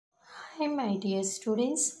Hi my dear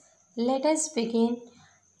students, let us begin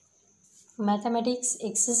mathematics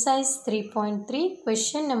exercise 3.3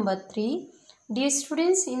 question number 3. Dear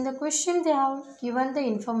students, in the question they have given the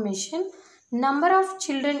information number of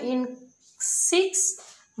children in 6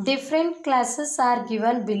 different classes are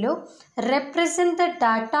given below. Represent the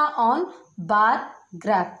data on bar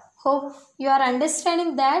graph. Hope you are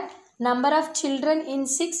understanding that number of children in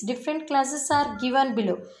 6 different classes are given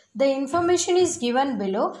below. The information is given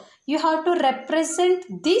below. You have to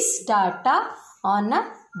represent this data on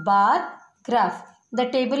a bar graph. The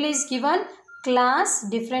table is given class,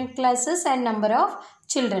 different classes and number of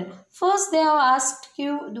children. First they have asked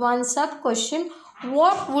you one sub question.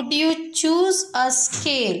 What would you choose a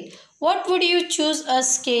scale? What would you choose a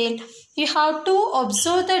scale? You have to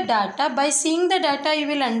observe the data. By seeing the data you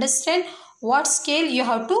will understand what scale you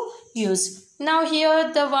have to use. Now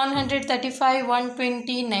here the 135,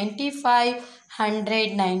 120, 95,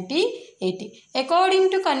 100, 90, 80. According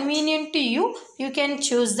to convenient to you, you can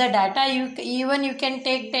choose the data. You can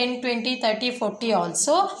take 10, 20, 30, 40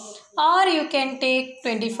 also, or you can take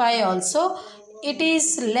 25 also. It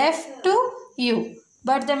is left to you.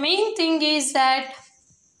 But the main thing is that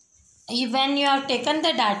when you have taken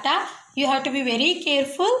the data, you have to be very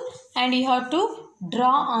careful and you have to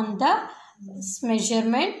draw on the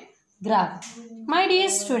measurement graph. My dear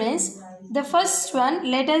students, the first one,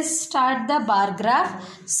 let us start the bar graph.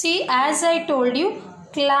 See, as I told you,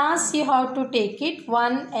 class you have to take it.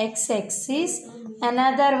 One x-axis,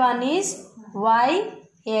 another one is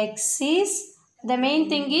y-axis. The main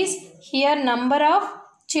thing is here number of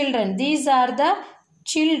children. These are the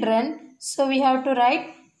children. So we have to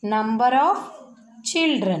write number of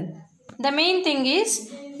children. The main thing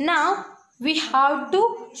is now we have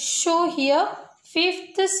to show here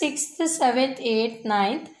 5th, 6th, 7th, 8th,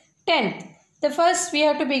 9th, 10th. The first we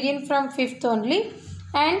have to begin from 5th only,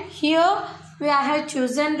 and here we have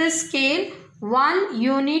chosen the scale 1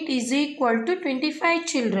 unit is equal to 25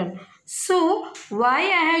 children. So why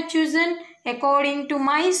I have chosen according to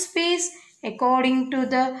my space, according to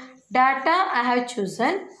the data I have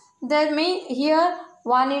chosen. There may here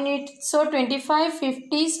 1 unit, so 25,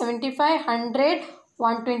 50, 75, 100,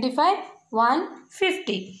 125,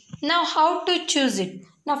 150. Now how to choose it?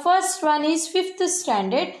 Now first one is 5th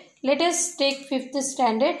standard. Let us take 5th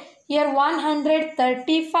standard. Here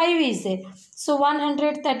 135 is there. So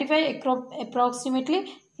 135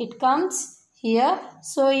 approximately it comes here.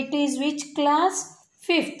 So it is which class?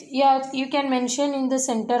 5th. Yeah, you can mention in the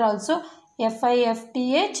center also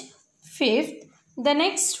FIFTH 5th. The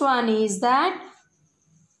next one is that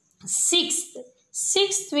 6th.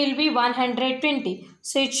 6th will be 120.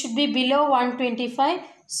 So it should be below 125.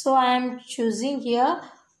 So I am choosing here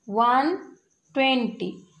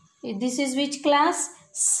 120. This is which class?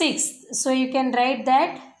 6th. So you can write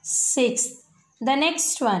that 6th. The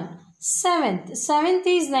next one, 7th. 7th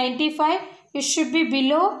is 95. It should be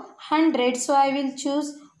below 100. So I will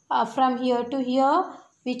choose from here to here.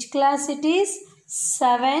 Which class it is?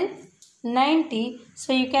 7th. 90.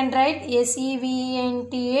 So you can write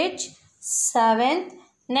SEVENTH 7th.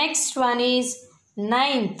 Next one is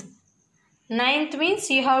 9th. 9th means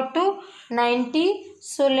you have to 90.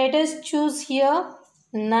 So let us choose here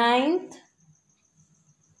 9th.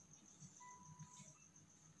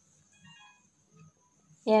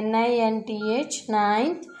 NINTH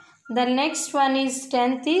 9th. The next one is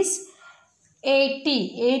 10th is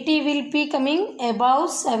 80. 80 will be coming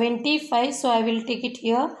above 75. So I will take it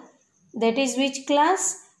here. That is which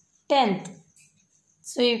class? 10th.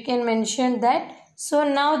 So you can mention that. So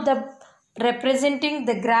now the representing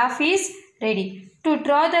the graph is ready. To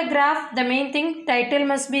draw the graph, the main thing, title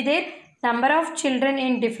must be there. Number of children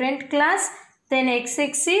in different class. Then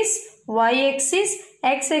x-axis, y-axis.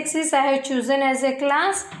 X-axis I have chosen as a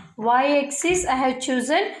class. Y-axis I have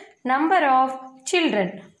chosen number of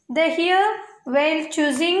children. Here while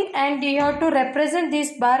choosing, and you have to represent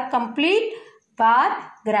this bar, complete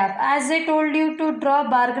bar graph. As I told you to draw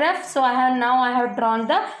bar graph, so I have drawn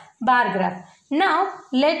the bar graph. Now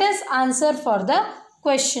let us answer for the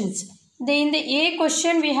questions. In the A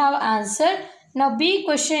question we have answered. Now B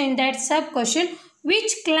question, in that sub question,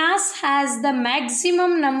 which class has the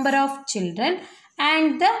maximum number of children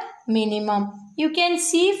and the minimum? You can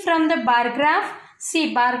see from the bar graph.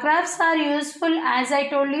 See, bar graphs are useful, as I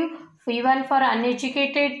told you, even for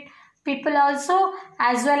uneducated people also,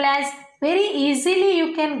 as well as very easily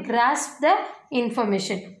you can grasp the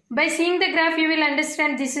information. By seeing the graph you will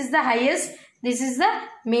understand this is the highest, this is the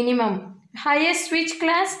minimum. Highest which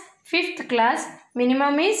class? 5th class.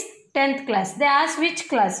 Minimum is 10th class. They ask which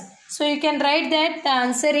class. So you can write that the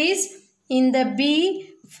answer is in the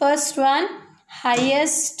B, first one,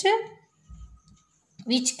 highest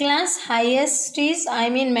Which class highest is,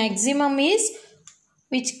 maximum is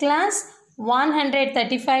which class?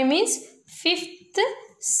 135 means 5th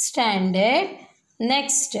standard.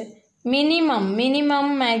 Next, minimum,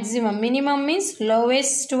 maximum. Minimum means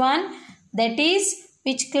lowest one. That is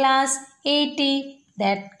which class? 80.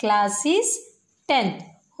 That class is 10th.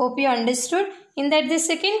 Hope you understood. In that the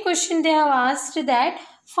second question they have asked that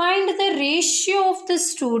find the ratio of the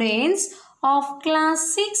students of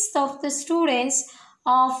class 6th of the students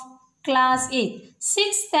of class 8th.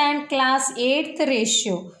 6th and class 8th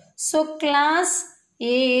ratio. So class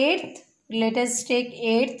 8th, let us take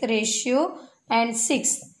 8th ratio and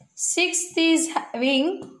 6th. 6th is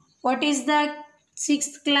having, what is the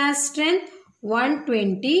 6th class strength?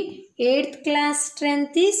 120. 8th class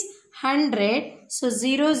strength is 100. So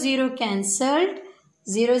 0, 0 cancelled.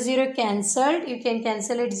 0, 0 cancelled. You can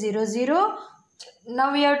cancel it 0, 0.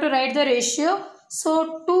 Now we have to write the ratio.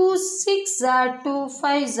 So 2 6 are 2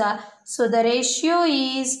 5 are. So the ratio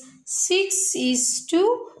is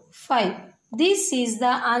 6:5. This is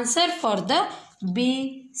the answer for the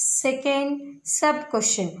B second sub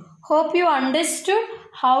question. Hope you understood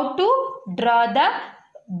how to draw the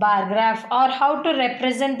bar graph or how to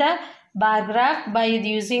represent the bar graph by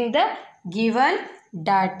using the given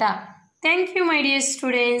data. Thank you, my dear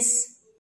students.